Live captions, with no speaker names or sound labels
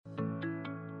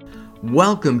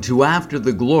Welcome to After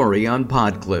the Glory on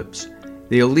Podclips.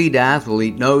 The elite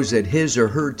athlete knows that his or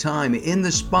her time in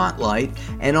the spotlight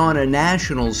and on a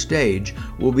national stage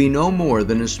will be no more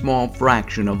than a small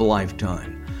fraction of a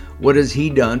lifetime. What has he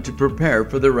done to prepare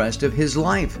for the rest of his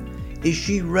life? Is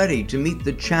she ready to meet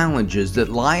the challenges that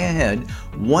lie ahead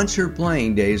once her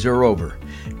playing days are over?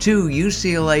 Two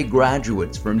UCLA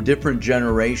graduates from different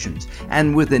generations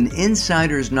and with an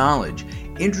insider's knowledge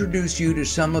introduce you to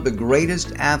some of the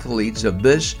greatest athletes of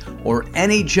this or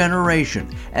any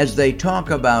generation as they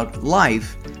talk about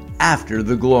life after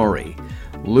the glory.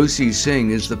 Lucy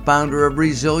Singh is the founder of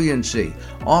Resiliency,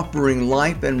 offering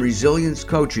life and resilience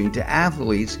coaching to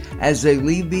athletes as they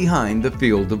leave behind the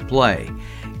field of play.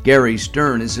 Gary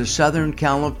Stern is a Southern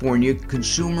California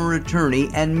consumer attorney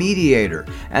and mediator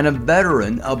and a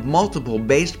veteran of multiple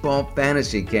baseball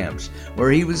fantasy camps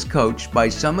where he was coached by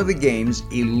some of the game's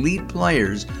elite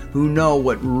players who know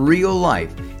what real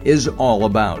life is all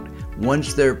about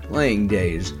once their playing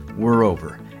days were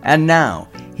over. And now,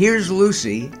 here's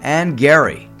Lucy and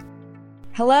Gary.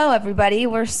 Hello, everybody.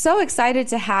 We're so excited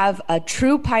to have a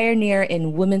true pioneer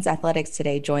in women's athletics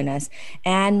today join us.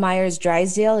 Ann Meyers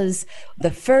Drysdale is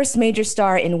the first major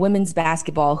star in women's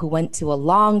basketball who went to a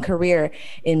long career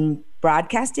in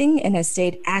broadcasting and has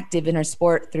stayed active in her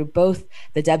sport through both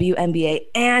the WNBA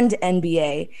and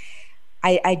NBA.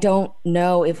 I don't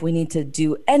know if we need to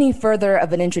do any further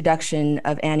of an introduction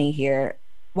of Annie here.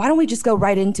 Why don't we just go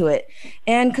right into it?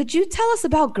 And could you tell us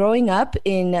about growing up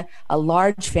in a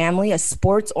large family, a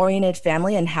sports-oriented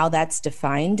family, and how that's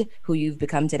defined who you've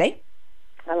become today?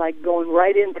 I like going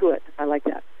right into it. I like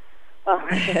that.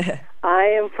 I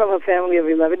am from a family of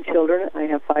 11 children. I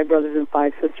have 5 brothers and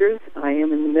 5 sisters. I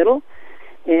am in the middle.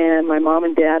 And my mom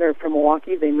and dad are from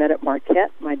Milwaukee. They met at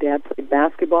Marquette. My dad played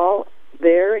basketball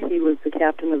there. He was the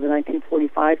captain of the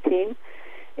 1945 team.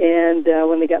 And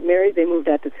when they got married, they moved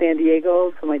out to San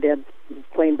Diego. So my dad was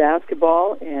playing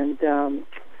basketball, and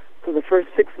so the first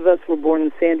 6 of us were born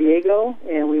in San Diego.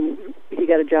 And he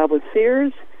got a job with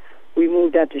Sears. We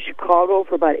moved out to Chicago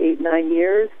for about 8-9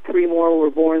 years. 3 more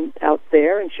were born out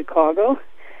there in Chicago,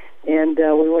 and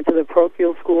we went to the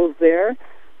parochial schools there.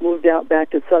 Moved out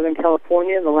back to Southern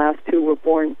California. The last 2 were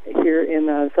born here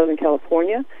in Southern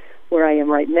California, where I am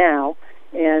right now.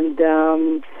 And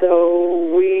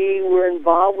so we were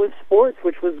involved with sports,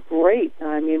 which was great.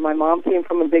 I mean, my mom came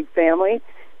from a big family,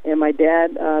 and my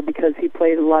dad, because he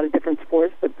played a lot of different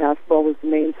sports, but basketball was the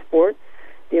main sport,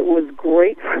 it was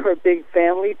great for a big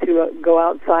family to go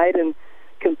outside and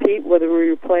compete, whether we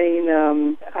were playing,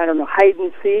 hide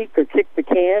and seek or kick the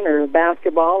can or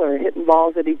basketball or hitting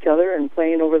balls at each other and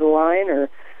playing over the line or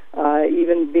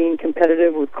even being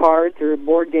competitive with cards or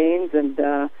board games. And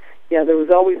yeah, there was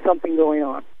always something going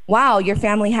on. Wow, your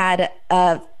family had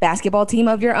a basketball team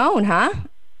of your own, huh?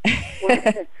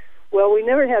 Well, we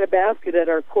never had a basket at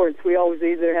our courts. We always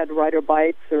either had to ride our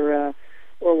bikes or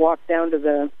walk down to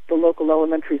the local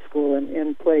elementary school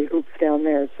and play hoops down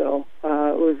there. So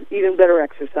it was even better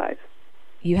exercise.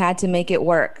 You had to make it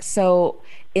work. So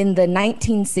in the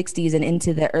 1960s and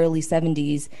into the early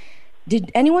 70s,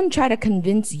 did anyone try to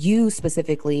convince you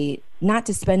specifically not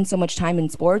to spend so much time in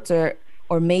sports or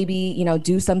maybe,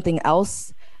 do something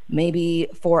else, maybe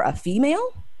for a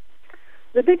female?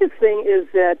 The biggest thing is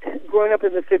that growing up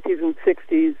in the 50s and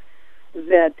 60s,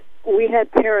 that we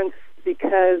had parents,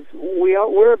 because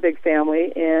we're a big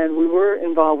family and we were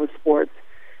involved with sports,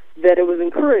 that it was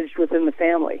encouraged within the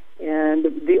family. And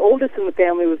the oldest in the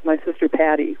family was my sister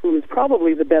Patty, who was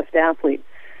probably the best athlete.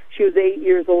 She was 8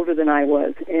 years older than I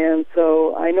was. And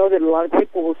so I know that a lot of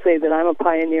people will say that I'm a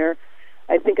pioneer.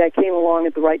 I think I came along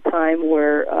at the right time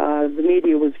where the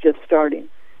media was just starting,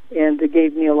 and it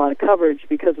gave me a lot of coverage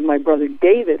because of my brother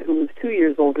David, who was 2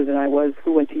 years older than I was,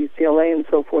 who went to UCLA and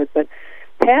so forth. But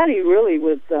Patty really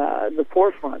was the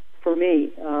forefront for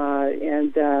me,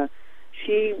 and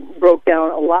she broke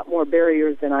down a lot more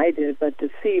barriers than I did. But to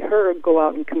see her go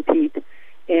out and compete,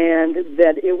 and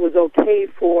that it was okay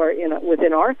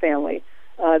within our family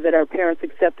that our parents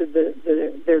accepted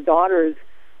their daughters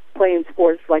playing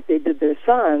sports like they did their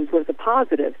sons was a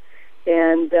positive.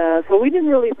 And so we didn't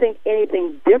really think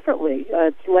anything differently.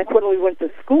 It's like when we went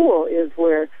to school is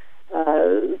where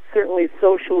certainly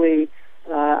socially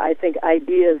I think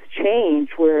ideas change,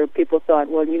 where people thought,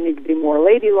 well, you need to be more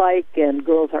ladylike and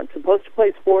girls aren't supposed to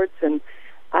play sports. And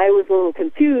I was a little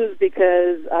confused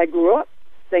because I grew up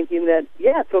thinking that,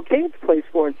 yeah, it's okay to play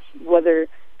sports, whether it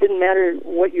didn't matter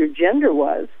what your gender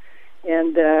was.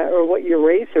 And or what your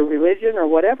race or religion or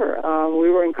whatever. We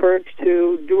were encouraged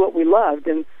to do what we loved,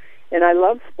 and I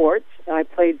love sports. I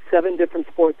played 7 different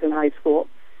sports in high school,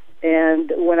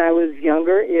 and when I was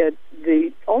younger,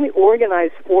 the only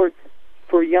organized sports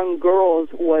for young girls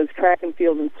was track and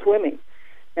field and swimming.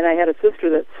 And I had a sister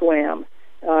that swam,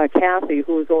 Kathy,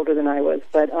 who was older than I was.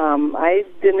 But I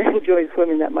didn't enjoy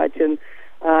swimming that much, and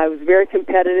I was very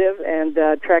competitive, and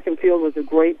track and field was a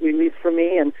great release for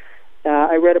me. And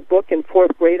I read a book in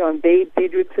fourth grade on Babe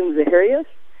Didrikson Zaharias,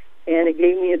 and it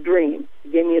gave me a dream.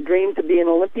 It gave me a dream to be an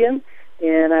Olympian,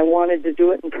 and I wanted to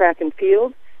do it in track and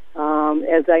field.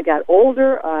 As I got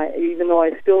older, even though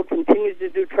I still continued to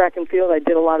do track and field, I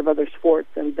did a lot of other sports,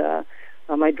 and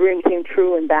my dream came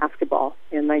true in basketball.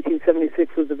 In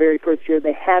 1976 was the very first year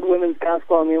they had women's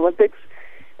basketball in the Olympics,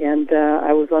 and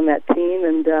I was on that team,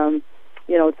 and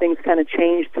things kind of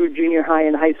changed through junior high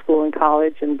and high school and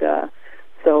college, and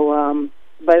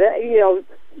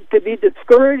to be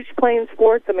discouraged playing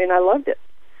sports, I mean, I loved it.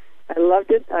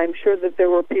 I'm sure that there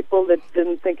were people that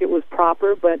didn't think it was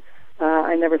proper, but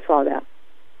I never saw that.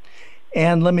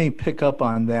 And let me pick up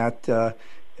on that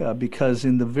because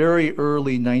in the very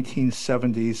early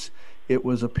 1970s, it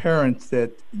was apparent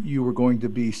that you were going to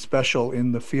be special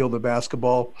in the field of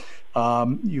basketball.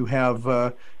 You have,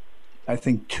 I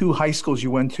think, 2 high schools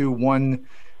you went to, one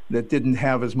that didn't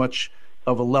have as much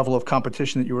of a level of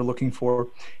competition that you were looking for.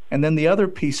 And then the other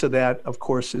piece of that, of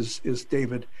course, is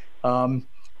David.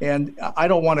 And I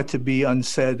don't want it to be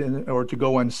unsaid or to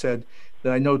go unsaid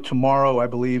that I know tomorrow, I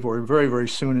believe, or very, very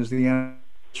soon is the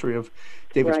anniversary of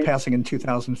David's passing in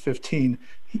 2015.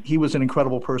 He was an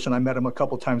incredible person. I met him a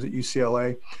couple of times at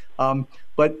UCLA.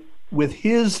 But with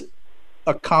his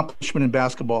accomplishment in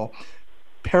basketball,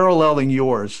 paralleling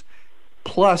yours,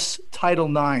 plus Title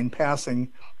IX passing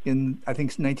in, I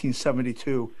think,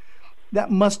 1972,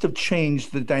 that must have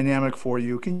changed the dynamic for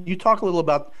you. Can you talk a little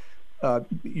about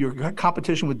your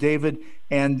competition with David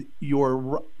and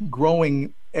your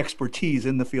growing expertise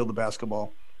in the field of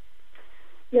basketball?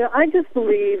 I just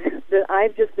believe that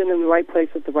I've just been in the right place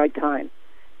at the right time.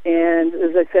 And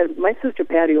as I said, my sister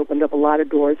Patty opened up a lot of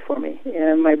doors for me.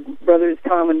 And my brothers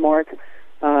Tom and Mark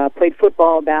played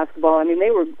football, basketball. I mean, they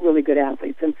were really good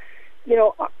athletes. And,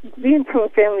 being from a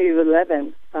family of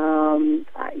 11,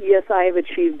 yes, I have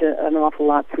achieved an awful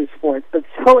lot through sports, but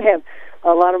so have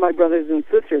a lot of my brothers and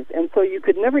sisters. And so you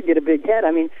could never get a big head.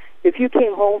 I mean, if you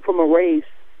came home from a race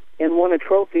and won a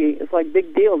trophy, it's like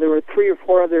big deal. There were 3 or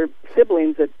 4 other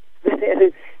siblings that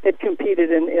had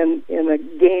competed in a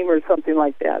game or something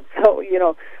like that. So,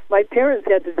 my parents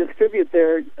had to distribute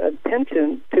their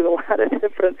attention to a lot of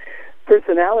different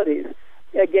personalities.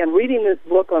 Again, reading this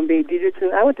book on Babe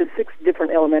Didrikson, I went to 6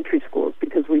 different elementary schools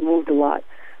because we moved a lot.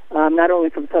 Not only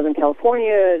from Southern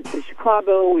California to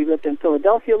Chicago, we lived in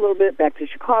Philadelphia a little bit, back to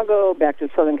Chicago, back to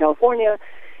Southern California.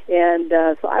 And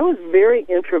so I was very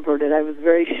introverted. I was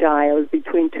very shy. I was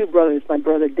between 2 brothers, my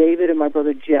brother David and my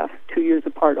brother Jeff, 2 years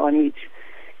apart on each.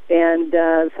 And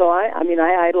so I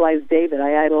idolized David.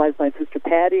 I idolized my sister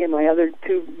Patty and my other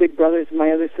 2 big brothers and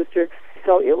my other sister.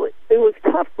 So it was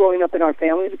tough growing up in our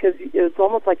family because it was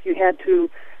almost like you had to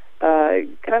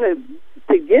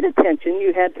to get attention,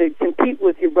 you had to compete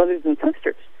with your brothers and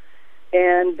sisters.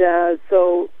 And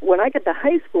so when I got to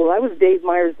high school, I was Dave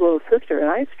Meyer's little sister, and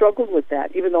I struggled with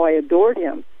that, even though I adored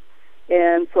him.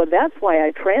 And so that's why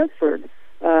I transferred.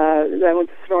 I went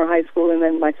to Sonora High School, and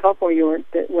then my sophomore year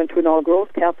went to an all-girls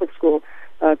Catholic school,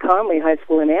 Conley High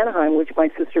School in Anaheim, which my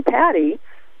sister Patty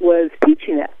was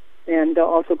teaching at, and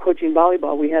also coaching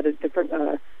volleyball. We had a different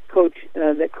coach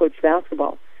that coached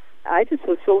basketball. I just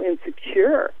was so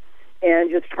insecure and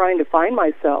just trying to find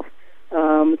myself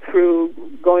through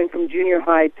going from junior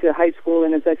high to high school.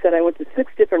 And as I said, I went to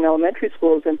 6 different elementary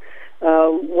schools, and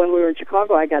when we were in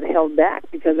Chicago, I got held back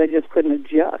because I just couldn't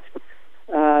adjust.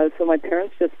 So my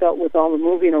parents just felt with all the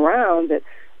moving around that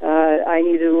I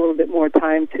needed a little bit more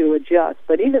time to adjust.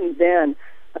 But even then,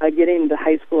 getting into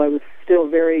high school, I was still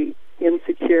very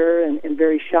insecure and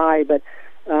very shy. But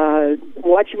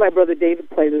watching my brother David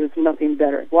play, there was nothing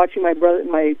better. Watching my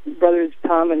brothers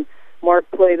Tom and Mark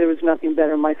play, there was nothing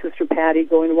better. My sister Patty,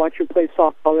 going to watch her play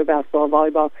softball or basketball,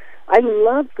 volleyball. I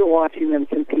loved watching them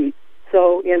compete.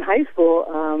 So in high school,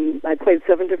 I played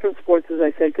 7 different sports, as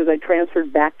I said, because I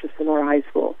transferred back to Sonora High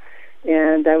School.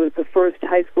 And I was the first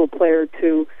high school player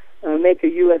to make a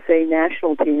USA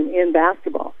national team in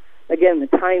basketball. Again, the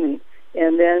timing.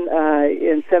 And then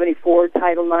in 74,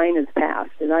 Title IX is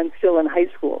passed, and I'm still in high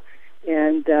school.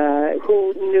 And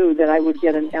who knew that I would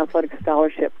get an athletic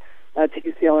scholarship to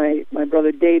UCLA? My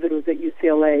brother David was at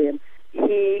UCLA, and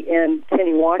he and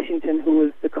Kenny Washington, who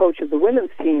was the coach of the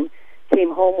women's team,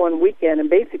 came home one weekend and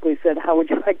basically said, how would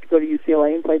you like to go to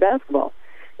UCLA and play basketball?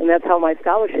 And that's how my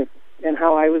scholarship and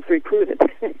how I was recruited.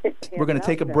 We're going to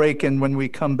take a break, and when we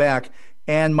come back,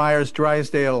 Ann Meyers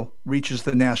Drysdale reaches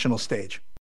the national stage.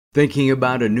 Thinking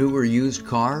about a new or used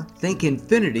car? Think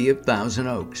Infinity of Thousand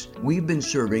Oaks. We've been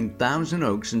serving Thousand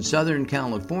Oaks in Southern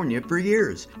California for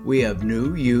years. We have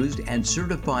new, used, and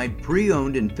certified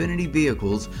pre-owned Infinity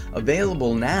vehicles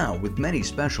available now with many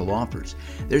special offers.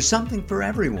 There's something for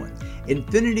everyone.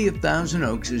 Infinity of Thousand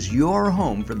Oaks is your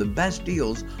home for the best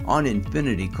deals on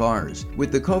Infinity cars.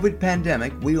 With the COVID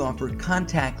pandemic, we offer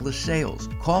contactless sales.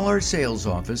 Call our sales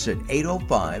office at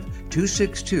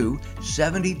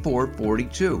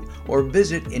 805-262-7442. or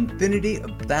visit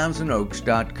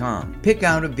infinityofthousandOaks.com. Pick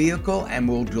out a vehicle and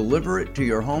we'll deliver it to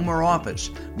your home or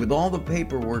office with all the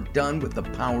paperwork done with the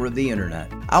power of the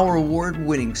internet. Our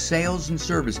award-winning sales and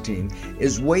service team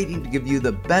is waiting to give you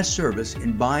the best service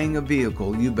in buying a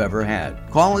vehicle you've ever had.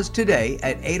 Call us today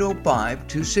at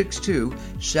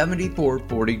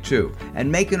 805-262-7442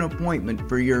 and make an appointment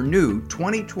for your new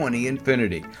 2020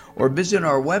 Infinity, or visit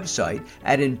our website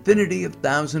at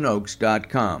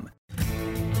infinityofthousandOaks.com.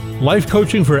 Life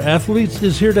coaching for athletes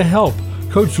is here to help.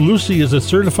 Coach Lucy is a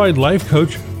certified life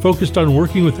coach focused on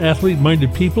working with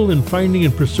athlete-minded people and finding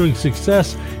and pursuing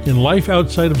success in life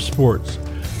outside of sports.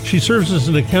 She serves as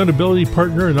an accountability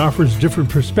partner and offers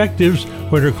different perspectives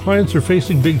when her clients are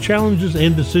facing big challenges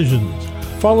and decisions.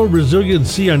 Follow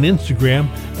Resiliency on Instagram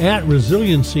at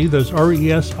Resiliency, that's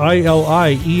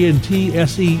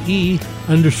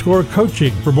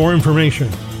RESILIENTSEE_coaching for more information.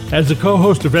 As a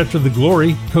co-host of After the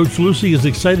Glory, Coach Lucy is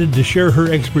excited to share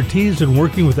her expertise in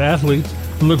working with athletes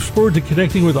and looks forward to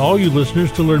connecting with all you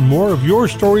listeners to learn more of your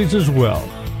stories as well.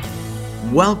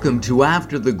 Welcome to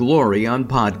After the Glory on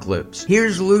Podclips.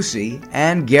 Here's Lucy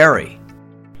and Gary.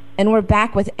 And we're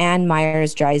back with Ann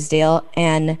Myers Drysdale.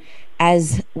 And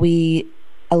as we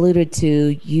alluded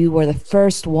to, you were the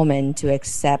first woman to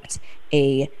accept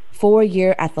a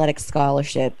 4-year athletic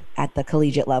scholarship at the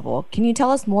collegiate level. Can you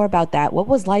tell us more about that? What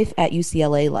was life at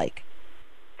UCLA like?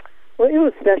 Well, it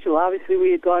was special. Obviously, we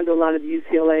had gone to a lot of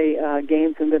UCLA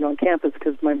games and been on campus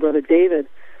because my brother David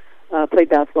played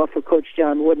basketball for Coach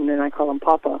John Wooden, and I call him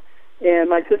Papa. And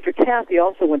my sister Kathy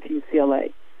also went to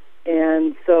UCLA.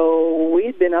 And so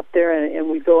we'd been up there,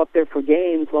 and we'd go up there for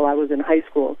games while I was in high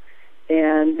school.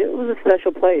 And it was a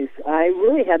special place. I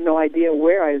really had no idea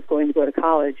where I was going to go to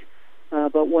college.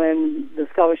 But when the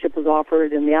scholarship was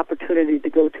offered and the opportunity to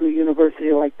go to a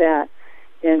university like that,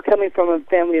 and coming from a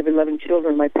family of 11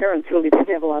 children, my parents really didn't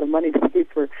have a lot of money to pay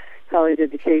for college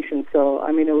education. So,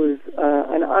 I mean, it was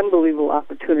an unbelievable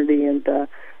opportunity and a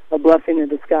blessing in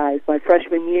disguise. My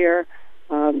freshman year,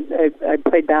 I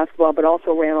played basketball, but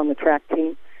also ran on the track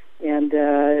team. And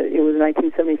it was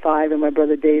 1975, and my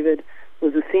brother David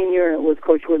was a senior, and it was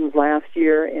Coach Wooden's last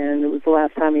year, and it was the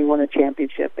last time he won a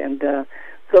championship. And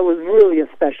so it was really a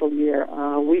special year.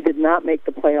 We did not make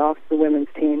the playoffs, the women's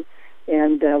team,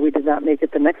 and we did not make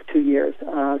it the next 2 years.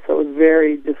 So it was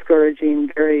very discouraging,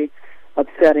 very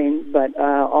upsetting. But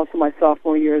also my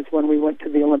sophomore year is when we went to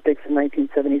the Olympics in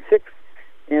 1976,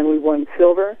 and we won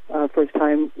silver. First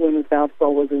time women's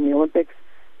basketball was in the Olympics.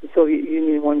 The Soviet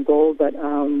Union won gold, but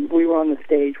we were on the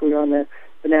stage. We were on the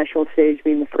national stage,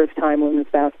 being the first time women's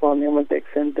basketball in the Olympics.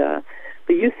 And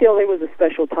but UCLA was a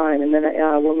special time. And then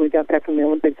when we got back from the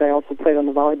Olympics, I also played on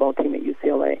the volleyball team at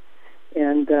UCLA.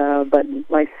 And but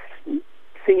my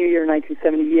senior year,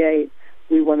 1978,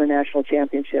 we won the national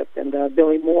championship. And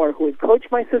Billy Moore, who had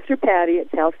coached my sister Patty at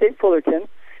Cal State Fullerton,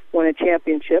 won a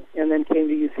championship, and then came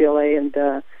to UCLA, and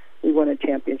we won a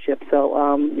championship.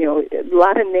 So, you know, a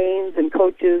lot of names and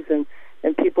coaches and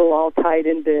people all tied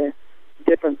into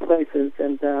different places.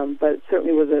 And but it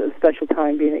certainly was a special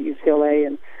time being at UCLA,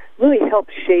 and really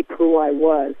helped shape who I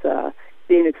was,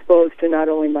 being exposed to not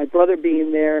only my brother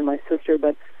being there and my sister,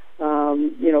 but,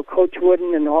 you know, Coach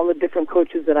Wooden and all the different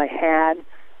coaches that I had,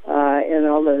 and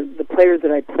all the players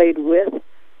that I played with. You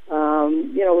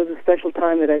know, it was a special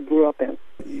time that I grew up in.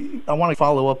 I want to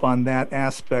follow up on that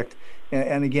aspect.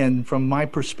 And again, from my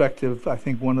perspective, I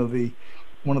think one of the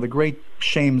great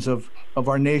shames of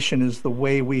our nation is the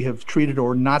way we have treated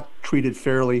or not treated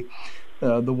fairly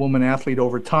the woman athlete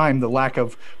over time, the lack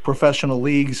of professional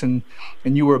leagues, and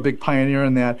you were a big pioneer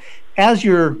in that. As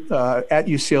you're at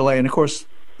UCLA, and of course,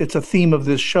 it's a theme of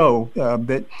this show,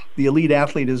 that the elite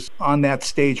athlete is on that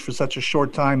stage for such a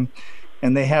short time,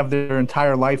 and they have their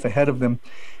entire life ahead of them.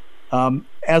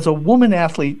 As a woman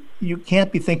athlete, you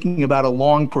can't be thinking about a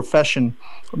long profession,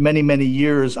 many, many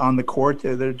years on the court.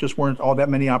 There just weren't all that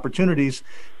many opportunities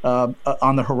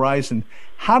on the horizon.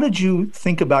 How did you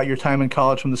think about your time in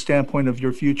college from the standpoint of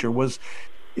your future? Was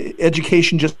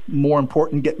education just more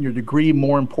important, getting your degree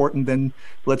more important than,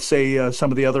 let's say, some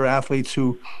of the other athletes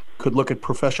who could look at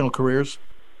professional careers?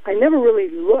 I never really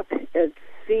looked at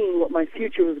seeing what my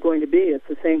future was going to be. It's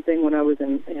the same thing when I was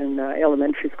in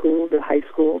elementary school to high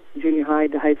school, junior high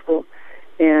to high school.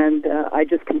 And I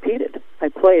just competed. I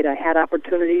played. I had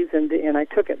opportunities, and I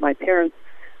took it. My parents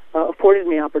afforded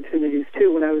me opportunities,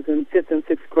 too. When I was in 5th and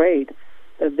 6th grade,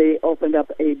 they opened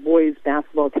up a boys'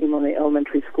 basketball team on the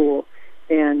elementary school,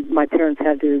 and my parents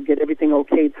had to get everything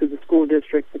okayed through the school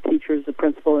district, the teachers, the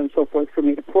principal, and so forth for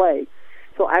me to play.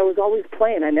 So I was always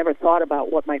playing. I never thought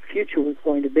about what my future was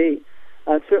going to be.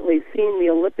 Certainly seeing the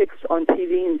Olympics on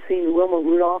TV and seeing Wilma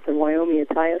Rudolph and Wyoming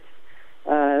Attias,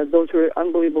 those were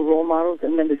unbelievable role models.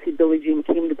 And then to see Billie Jean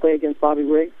King to play against Bobby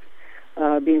Riggs,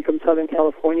 being from Southern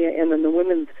California. And then the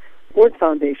Women's Sports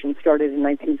Foundation started in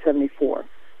 1974.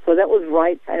 So that was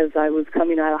right as I was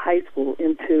coming out of high school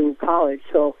into college.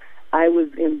 So I was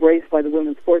embraced by the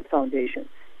Women's Sports Foundation.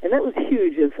 And that was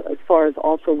huge as far as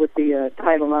also with the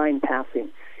Title IX passing.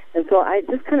 And so I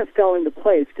just kind of fell into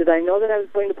place. Did I know that I was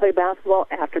going to play basketball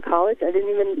after college? I didn't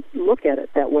even look at it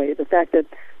that way. The fact that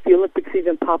the Olympics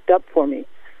even popped up for me.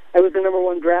 I was the number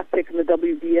 1 draft pick in the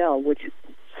WBL, which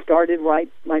started right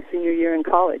my senior year in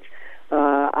college.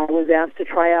 I was asked to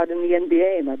try out in the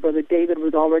NBA. My brother David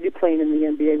was already playing in the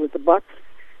NBA with the Bucks.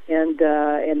 And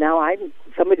now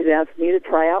somebody's asked me to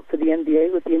try out for the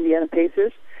NBA with the Indiana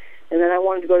Pacers. And then I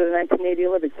wanted to go to the 1980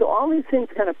 Olympics. So all these things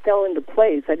kind of fell into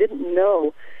place. I didn't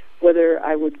know whether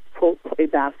I would, quote, play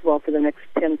basketball for the next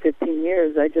 10, 15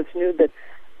 years. I just knew that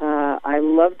I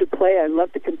loved to play. I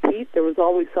loved to compete. There was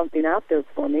always something out there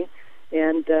for me.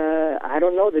 And I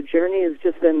don't know, the journey has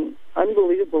just been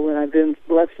unbelievable, and I've been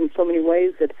blessed in so many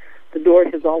ways that the door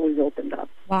has always opened up.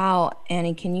 Wow.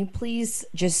 Annie, can you please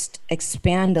just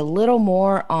expand a little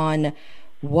more on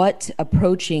what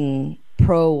approaching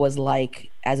pro was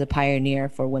like as a pioneer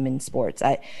for women's sports?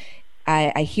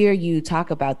 I hear you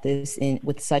talk about this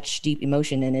with such deep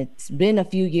emotion, and it's been a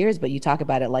few years, but you talk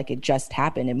about it like it just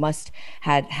happened. It must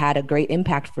have had a great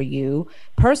impact for you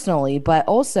personally, but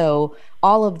also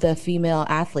all of the female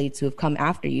athletes who have come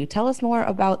after you. Tell us more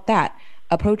about that,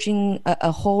 approaching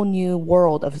a whole new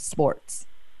world of sports.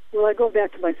 Well, I go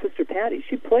back to my sister Patty.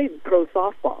 She played pro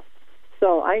softball.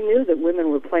 So I knew that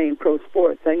women were playing pro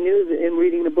sports. I knew that in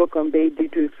reading the book on Babe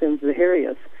Dietrichson's The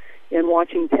Harriets and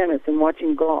watching tennis and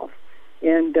watching golf.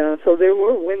 And so there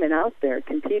were women out there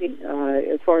competing.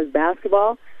 As far as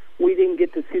basketball, we didn't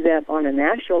get to see that on a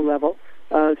national level.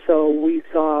 So we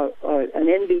saw an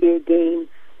NBA game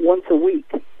once a week,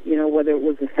 whether it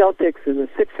was the Celtics or the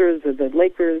Sixers or the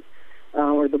Lakers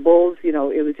or the Bulls, it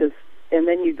was just, and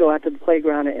then you go out to the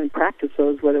playground and practice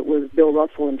those, whether it was Bill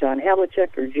Russell and John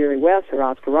Havlicek or Jerry West or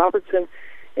Oscar Robertson,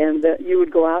 and you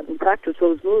would go out and practice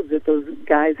those moves that those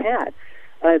guys had.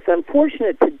 It's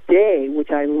unfortunate today,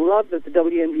 which I love that the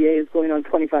WNBA is going on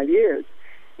 25 years,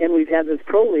 and we've had this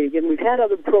pro league, and we've had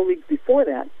other pro leagues before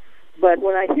that. But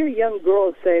when I hear young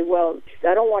girls say, well,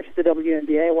 I don't watch the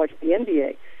WNBA, I watch the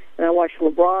NBA, and I watch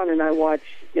LeBron, and I watch,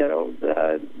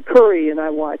 Curry, and I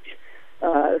watch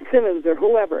Simmons or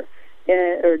whoever,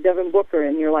 or Devin Booker,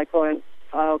 and you're like going,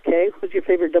 okay, who's your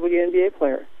favorite WNBA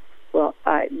player? Well,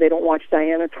 they don't watch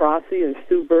Diana Taurasi or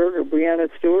Sue Bird or Brianna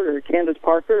Stewart or Candace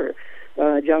Parker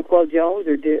or Jonquel Jones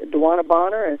or DeWanna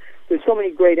Bonner. And there's so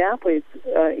many great athletes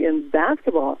in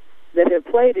basketball that have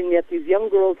played, and yet these young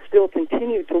girls still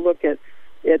continue to look at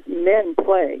men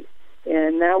play.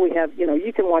 And now we have,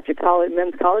 you can watch a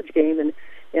men's college game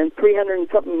and 300 and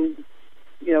something,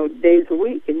 days a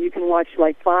week, and you can watch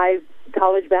like 5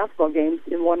 college basketball games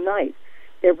in one night,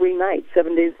 every night,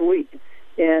 7 days a week.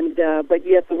 And but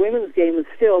yet the women's game is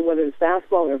still, whether it's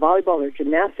basketball or volleyball or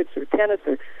gymnastics or tennis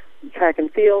or track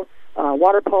and field,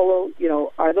 water polo,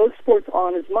 are those sports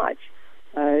on as much?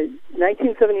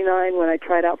 1979, when I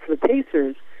tried out for the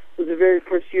Pacers, was the very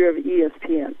first year of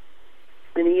ESPN.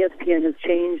 And ESPN has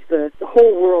changed the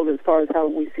whole world as far as how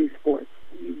we see sports.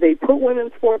 They put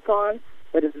women's sports on,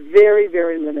 but it's very,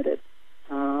 very limited.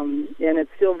 And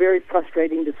it's still very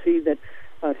frustrating to see that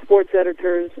sports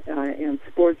editors and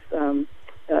sports,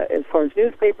 as far as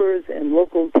newspapers and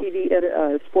local TV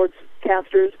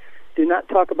sportscasters, do not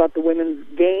talk about the women's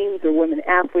games or women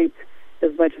athletes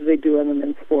as much as they do in the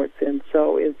men's sports. And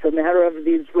so it's a matter of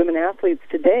these women athletes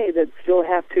today that still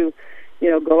have to,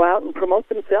 go out and promote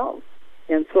themselves.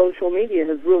 And social media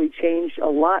has really changed a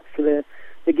lot for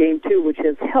the game, too, which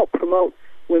has helped promote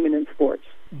women in sports.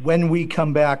 When we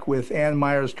come back with Ann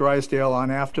Meyers Drysdale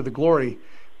on After the Glory,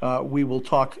 we will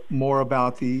talk more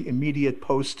about the immediate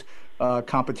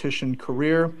post-competition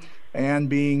career, and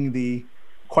being the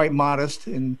quite modest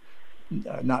in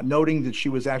not noting that she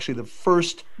was actually the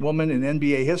first woman in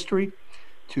NBA history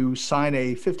to sign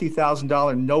a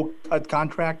 $50,000 no-cut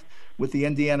contract with the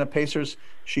Indiana Pacers.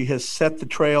 She has set the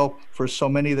trail for so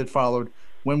many that followed.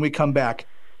 When we come back,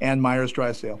 Ann Meyers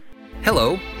Drysdale.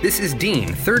 Hello, this is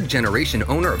Dean, third-generation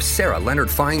owner of Sarah Leonard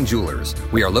Fine Jewelers.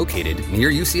 We are located near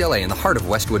UCLA in the heart of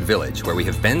Westwood Village, where we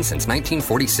have been since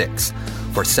 1946.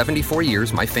 For 74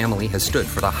 years, my family has stood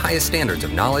for the highest standards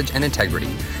of knowledge and integrity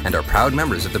and are proud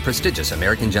members of the prestigious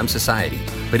American Gem Society.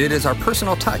 But it is our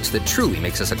personal touch that truly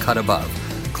makes us a cut above.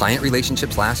 Client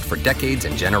relationships last for decades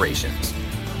and generations.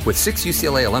 With 6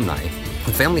 UCLA alumni,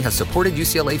 the family has supported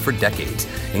UCLA for decades,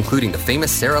 including the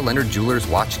famous Sarah Leonard Jewelers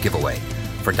watch giveaway.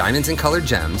 For diamonds and colored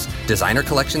gems, designer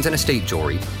collections and estate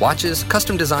jewelry, watches,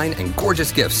 custom design, and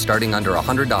gorgeous gifts starting under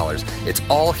 $100, it's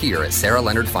all here at Sarah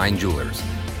Leonard Fine Jewelers.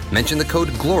 Mention the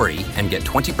code GLORY and get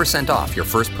 20% off your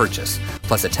first purchase,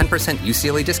 plus a 10%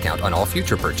 UCLA discount on all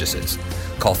future purchases.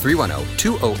 Call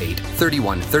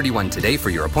 310-208-3131 today for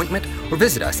your appointment or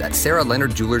visit us at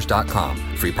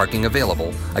sarahleonardjewelers.com. Free parking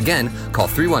available. Again, call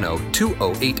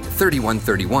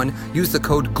 310-208-3131, use the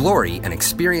code GLORY and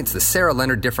experience the Sarah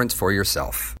Leonard difference for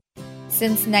yourself.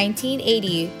 Since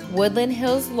 1980, Woodland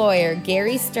Hills lawyer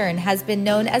Gary Stern has been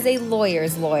known as a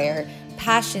lawyer's lawyer,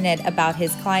 passionate about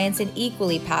his clients and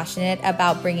equally passionate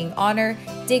about bringing honor,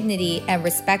 dignity, and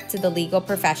respect to the legal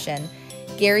profession.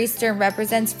 Gary Stern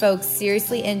represents folks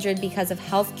seriously injured because of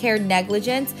healthcare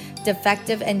negligence,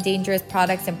 defective and dangerous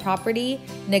products and property,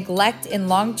 neglect in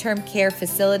long-term care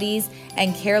facilities,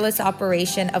 and careless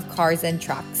operation of cars and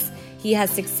trucks. He has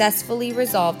successfully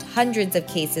resolved hundreds of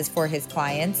cases for his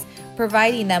clients,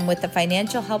 providing them with the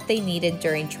financial help they needed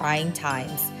during trying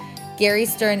times. Gary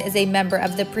Stern is a member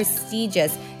of the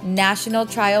prestigious National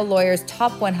Trial Lawyers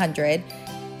Top 100,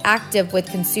 active with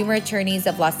consumer attorneys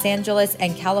of Los Angeles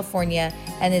and California,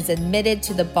 and is admitted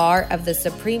to the bar of the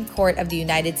Supreme Court of the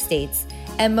United States.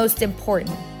 And most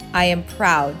important, I am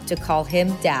proud to call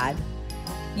him Dad.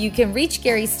 You can reach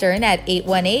Gary Stern at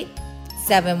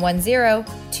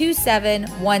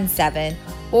 818-710-2717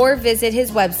 or visit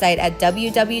his website at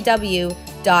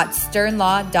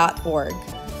www.sternlaw.org.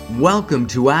 Welcome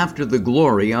to After the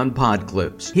Glory on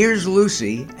Podclips. Here's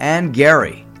Lucy and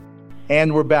Gary.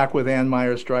 And we're back with Ann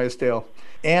Meyers Drysdale.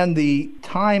 And the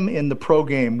time in the pro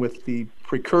game with the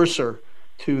precursor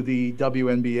to the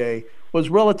WNBA was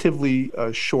relatively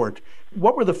short.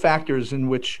 What were the factors in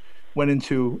which went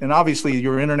into, and obviously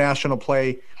your international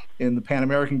play in the Pan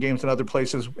American Games and other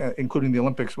places, including the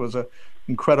Olympics, was an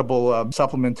incredible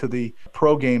supplement to the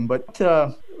pro game. But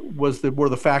were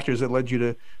the factors that led you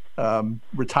to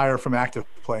retire from active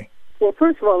play? Well,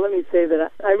 first of all, let me say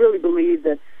that I really believe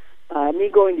that me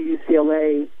going to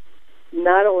UCLA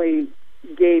not only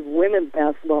gave women's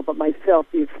basketball, but myself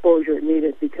the exposure it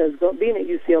needed, because being at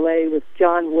UCLA with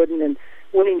John Wooden and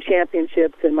winning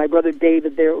championships and my brother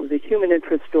David there, it was a human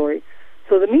interest story.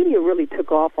 So the media really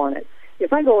took off on it.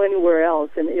 If I go anywhere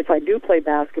else, and if I do play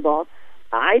basketball,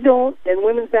 I don't, and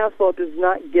women's basketball does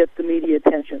not get the media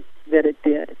attention that it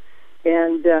did.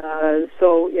 And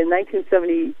so in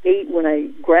 1978, when I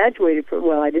graduated,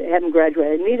 I hadn't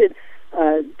graduated. I needed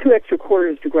 2 extra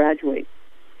quarters to graduate.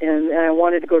 And I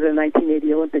wanted to go to the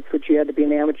 1980 Olympics, which you had to be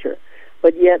an amateur.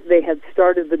 But yet they had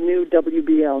started the new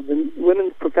WBL, the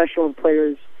Women's Professional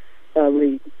Players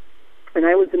League. And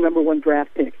I was the number 1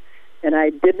 draft pick. And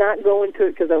I did not go into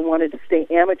it because I wanted to stay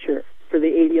amateur for the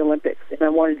 80 Olympics, and I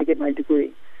wanted to get my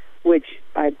degree, which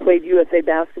I played USA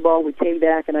basketball. We came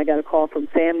back, and I got a call from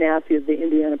Sam Nassi of the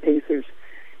Indiana Pacers.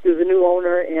 He was a new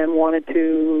owner and wanted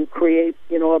to create,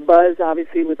 a buzz,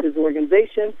 obviously, with his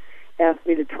organization, asked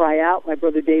me to try out. My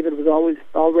brother David was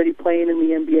already playing in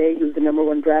the NBA. He was the number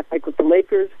 1 draft pick with the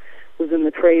Lakers, was in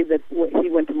the trade that he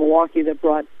went to Milwaukee that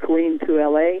brought Kareem to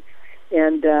L.A.,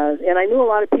 and I knew a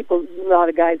lot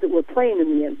of guys that were playing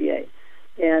in the NBA.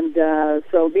 And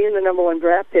so being the number 1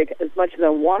 draft pick, as much as I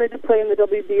wanted to play in the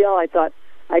WBL, I thought,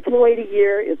 I can wait a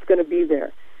year, it's going to be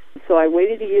there. So I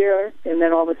waited a year, and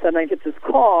then all of a sudden I get this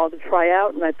call to try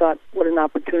out, and I thought, what an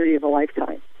opportunity of a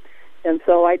lifetime. And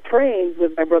so I trained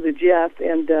with my brother Jeff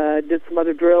and did some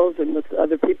other drills and with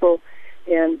other people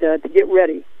and to get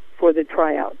ready for the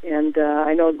tryout. And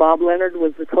I know Bob Leonard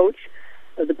was the coach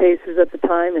of the Pacers at the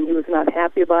time, and he was not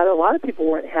happy about it. A lot of people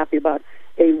weren't happy about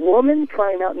a woman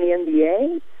trying out in the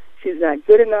NBA. She's not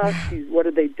good enough. What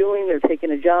are they doing? They're taking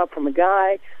a job from a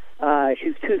guy.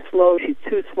 She's too slow. She's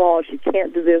too small. She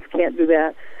can't do this, can't do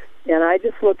that. And I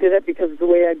just looked at it because of the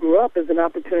way I grew up as an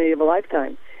opportunity of a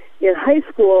lifetime. In high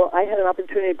school, I had an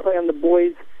opportunity to play on the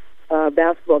boys'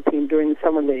 basketball team during the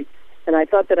summer league. And I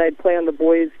thought that I'd play on the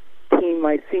boys' team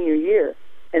my senior year,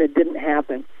 and it didn't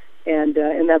happen. And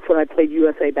that's when I played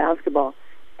USA basketball.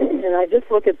 And I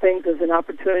just look at things as an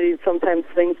opportunity. Sometimes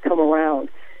things come around.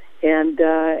 And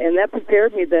that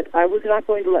prepared me that I was not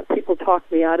going to let people talk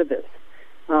me out of this.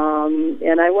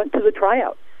 And I went to the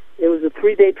tryout. It was a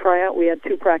 3-day tryout. We had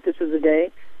 2 practices a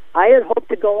day. I had hoped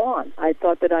to go on. I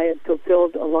thought that I had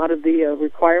fulfilled a lot of the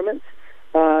requirements.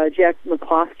 Jack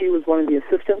McCloskey was one of the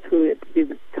assistants who had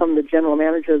become the general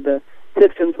manager of the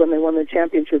Pistons when they won the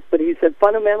championship. But he said,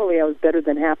 fundamentally, I was better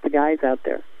than half the guys out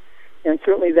there. And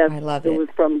certainly that was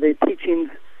from the teachings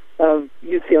of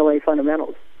UCLA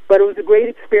fundamentals. But it was a great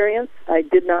experience. I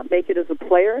did not make it as a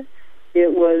player.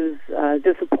 It was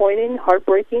disappointing,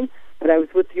 heartbreaking, but I was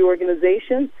with the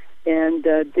organization and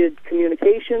did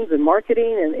communications and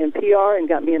marketing and PR and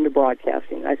got me into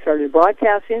broadcasting. I started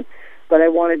broadcasting, but I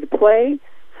wanted to play,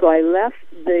 so I left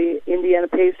the Indiana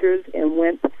Pacers and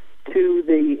went to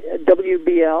the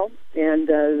WBL, and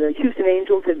the Houston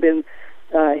Angels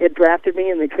had drafted me,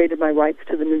 and they traded my rights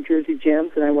to the New Jersey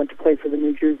Gems, and I went to play for the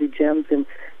New Jersey Gems in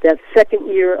that second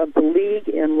year of the league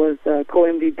and was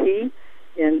co-MVP,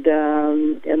 and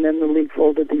then the league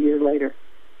folded the year later.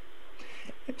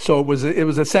 So it was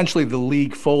essentially the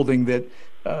league folding that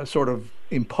sort of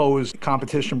imposed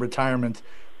competition retirement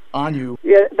on you.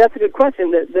 Yeah, that's a good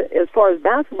question. As far as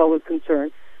basketball was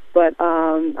concerned, but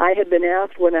I had been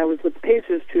asked when I was with the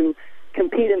Pacers to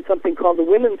compete in something called the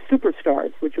Women's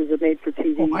Superstars, which was a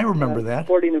made-for-TV I remember that.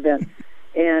 sporting event.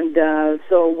 And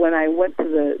so when I went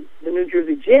to the New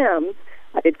Jersey Gems,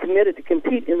 I had committed to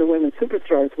compete in the Women's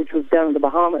Superstars, which was down in the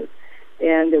Bahamas.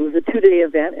 And it was a 2-day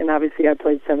event, and obviously I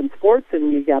played 7 sports,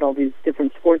 and you got all these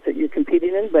different sports that you're competing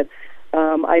in. But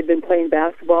I'd been playing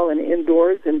basketball and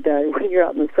indoors, and when you're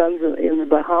out in the sun in the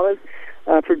Bahamas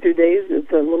for 2 days,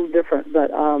 it's a little different.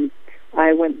 But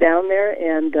I went down there,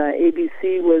 and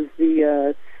ABC was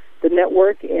the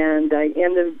network, and I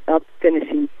ended up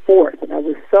finishing 4th. And I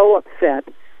was so upset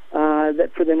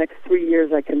that for the next 3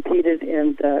 years I competed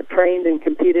and trained and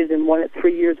competed and won it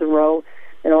 3 years in a row,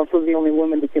 and also the only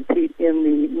woman to compete in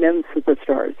the Men's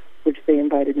Superstars, which they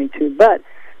invited me to. But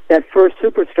that first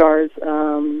Superstars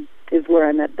is where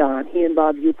I met Don. He and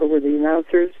Bob Uecker were the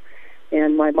announcers,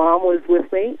 and my mom was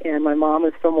with me, and my mom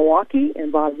is from Milwaukee,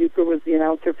 and Bob Uecker was the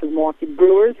announcer for the Milwaukee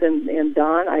Brewers, and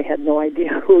Don, I had no idea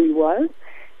who he was,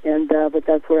 and but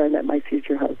that's where I met my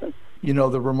future husband. You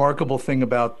know, the remarkable thing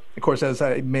about, of course, as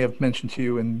I may have mentioned to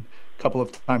you in a couple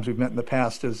of times we've met in the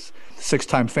past, is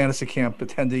 6-time fantasy camp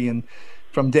attendee, and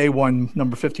from day one,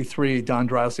 number 53, Don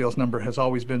Drysdale's number has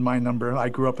always been my number. I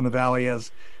grew up in the Valley, as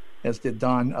did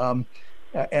Don.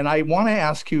 And I want to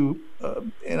ask you,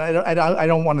 and I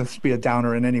don't want this to be a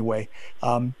downer in any way,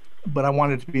 but I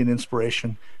want it to be an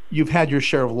inspiration. You've had your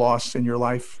share of loss in your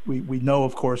life. We know,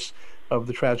 of course, of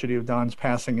the tragedy of Don's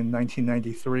passing in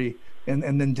 1993.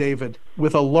 And then David,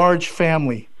 with a large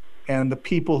family and the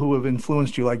people who have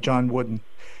influenced you, like John Wooden,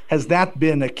 has that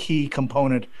been a key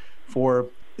component for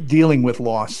dealing with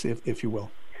loss, if you will?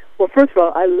 Well, first of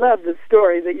all, I love the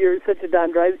story that you're such a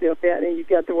Don Drysdale fan and you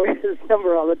got to wear his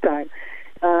number all the time.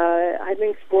 I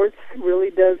think sports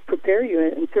really does prepare you,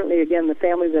 and certainly, again, the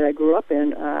family that I grew up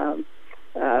in,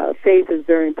 faith is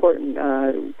very important.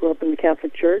 Grew up in the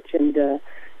Catholic Church, and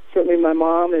certainly my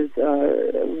mom is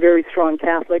a very strong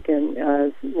Catholic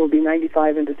and will be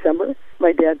 95 in December.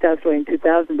 My dad passed away in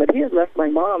 2000, but he had left my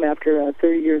mom after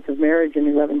 30 years of marriage and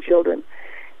 11 children,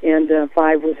 and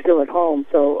 5 were still at home.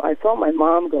 So I saw my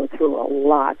mom go through a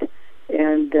lot.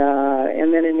 And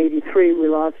then in '83 we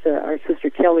lost our sister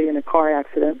Kelly in a car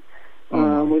accident.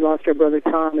 We lost our brother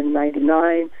Tom in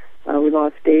 '99. We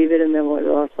lost David, and then we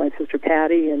lost my sister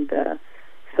Patty. And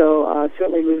so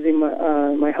certainly losing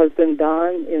my husband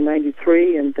Don in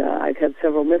 '93, and I've had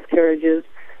several miscarriages.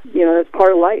 You know, that's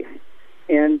part of life,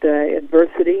 and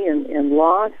adversity and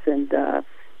loss. And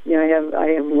you know, I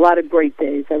have a lot of great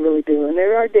days. I really do. And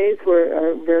there are days where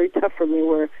are very tough for me,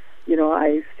 where you know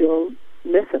I still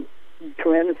miss him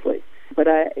tremendously, but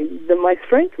my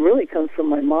strength really comes from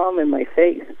my mom and my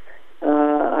faith.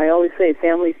 I always say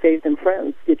family, faith, and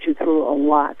friends get you through a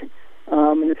lot,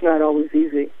 and it's not always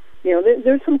easy. You know,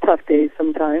 there's some tough days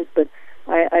sometimes, but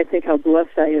I think how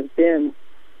blessed I have been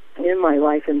in my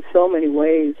life in so many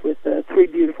ways, with 3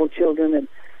 beautiful children that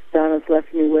Donna's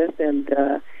left me with,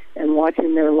 and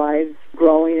watching their lives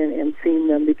growing and seeing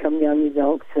them become young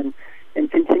adults, and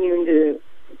continuing to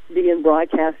be in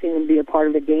broadcasting and be a part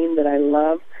of a game that I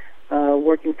love,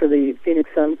 working for the Phoenix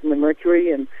Suns and the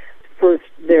Mercury, and first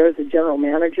there as a general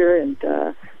manager and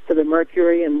for the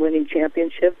Mercury, and winning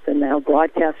championships, and now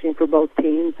broadcasting for both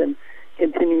teams, and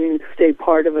continuing to stay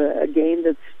part of a game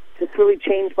that's just really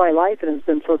changed my life and has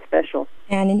been so special.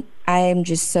 And I am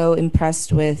just so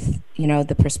impressed with, you know,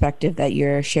 the perspective that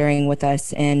you're sharing with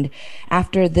us. And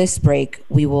after this break,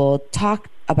 we will talk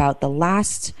about the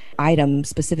last item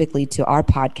specifically to our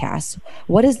podcast,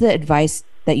 what is the advice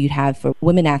that you'd have for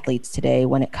women athletes today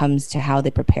when it comes to how they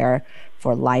prepare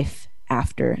for life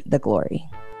after the glory?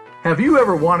 Have you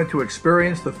ever wanted to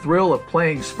experience the thrill of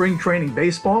playing spring training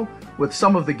baseball with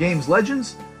some of the game's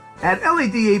legends? At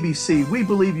LED ABC, we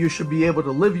believe you should be able to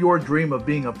live your dream of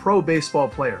being a pro baseball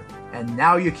player, and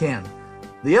now you can.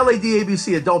 The LED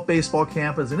ABC Adult Baseball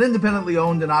Camp is an independently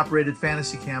owned and operated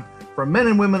fantasy camp for men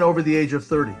and women over the age of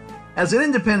 30. As an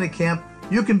independent camp,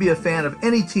 you can be a fan of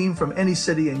any team from any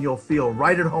city and you'll feel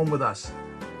right at home with us.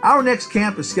 Our next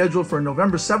camp is scheduled for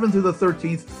November 7th through the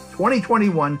 13th,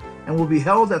 2021, and will be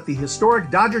held at the historic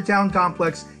Dodgertown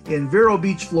Complex in Vero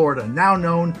Beach, Florida, now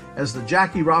known as the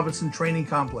Jackie Robinson Training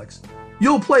Complex.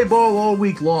 You'll play ball all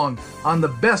week long on the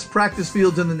best practice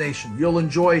fields in the nation. You'll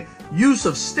enjoy use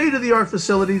of state-of-the-art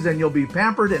facilities, and you'll be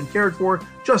pampered and cared for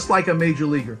just like a major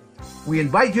leaguer. We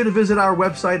invite you to visit our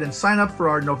website and sign up for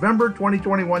our November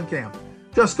 2021 camp.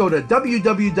 Just go to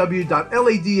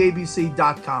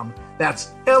www.ladabc.com.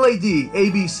 That's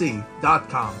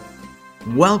ladabc.com.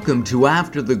 Welcome to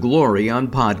After the Glory on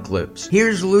Podclips.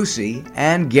 Here's Lucy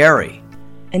and Gary.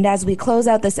 And as we close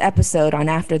out this episode on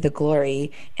After the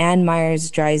Glory, Ann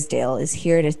Myers Drysdale is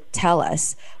here to tell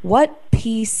us what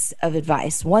piece of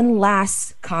advice, one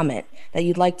last comment that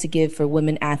you'd like to give for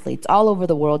women athletes all over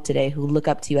the world today who look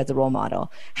up to you as a role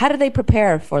model. How do they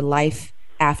prepare for life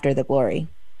after the glory?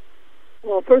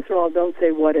 Well, first of all, don't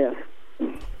say what if.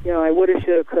 I woulda,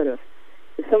 shoulda, coulda.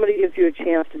 If somebody gives you a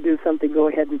chance to do something, go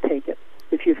ahead and take it.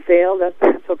 If you fail,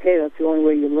 that's okay. That's the only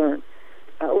way you learn.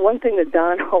 One thing that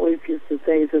Don always used to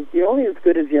say is you're only as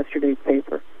good as yesterday's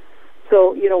paper.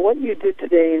 So, what you do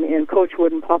today, and Coach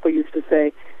Wood and Papa used to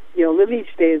say, live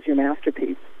each day as your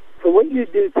masterpiece. So what you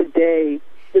do today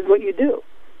is what you do.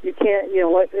 You can't,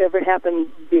 whatever happened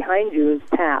behind you is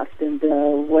past, and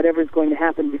whatever's going to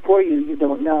happen before you, you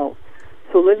don't know.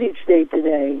 So live each day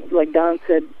today. Like Don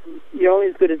said, you're only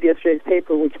as good as yesterday's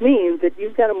paper, which means that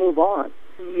you've got to move on.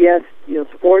 Yes,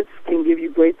 sports can give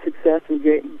you great success and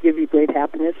give you great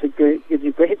happiness. It gives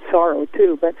you great sorrow,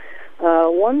 too. But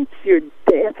once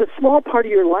it's a small part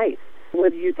of your life.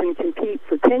 Whether you can compete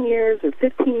for 10 years or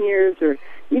 15 years, or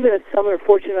even if some are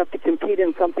fortunate enough to compete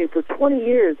in something for 20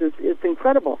 years, it's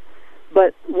incredible.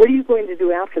 But what are you going to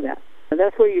do after that? And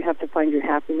that's where you have to find your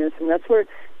happiness, and that's where,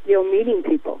 meeting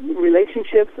people.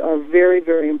 Relationships are very,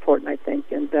 very important, I think,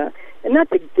 and not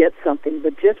to get something,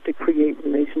 but just to create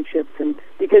relationships, and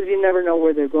because you never know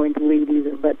where they're going to lead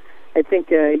either. But I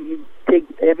think you take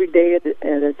every day at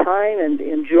a time and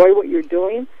enjoy what you're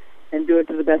doing, and do it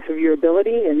to the best of your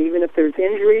ability. And even if there's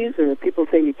injuries, or people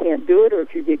say you can't do it, or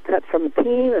if you get cut from a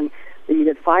team and you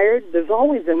get fired, there's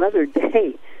always another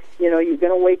day. You're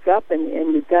going to wake up,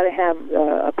 and you've got to have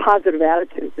a positive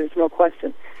attitude. There's no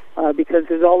question, because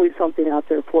there's always something out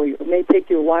there for you. It may take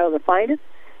you a while to find it.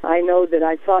 I know that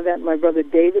I saw that in my brother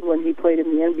David when he played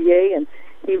in the NBA, and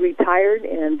he retired,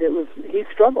 and he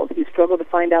struggled. He struggled to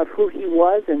find out who he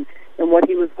was and what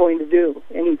he was going to do.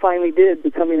 And he finally did,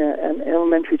 becoming an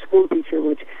elementary school teacher,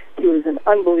 which he was an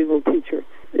unbelievable teacher.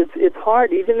 It's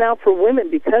hard, even now for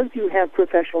women, because you have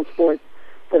professional sports,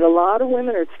 that a lot of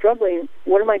women are struggling.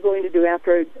 What am I going to do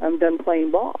after I'm done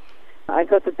playing ball? I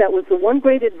thought that was the one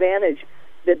great advantage,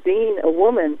 that being a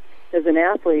woman as an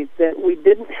athlete, that we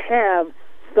didn't have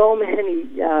so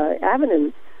many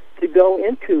avenues to go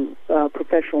into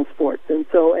professional sports. And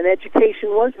so an education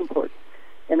was important.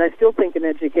 And I still think an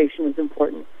education is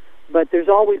important. But there's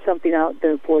always something out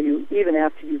there for you, even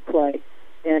after you play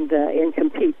and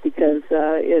compete, because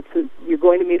you're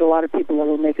going to meet a lot of people that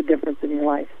will make a difference in your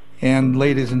life. And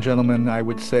ladies and gentlemen, I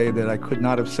would say that I could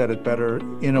not have said it better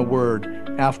in a word.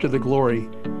 After the glory,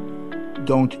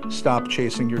 don't stop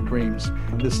chasing your dreams.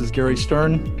 This is Gary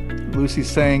Stern, Lucy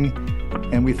Tseng,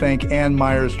 and we thank Ann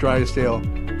Myers Drysdale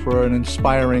for an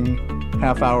inspiring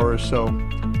half hour or so.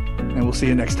 And we'll see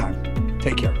you next time.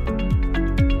 Take care.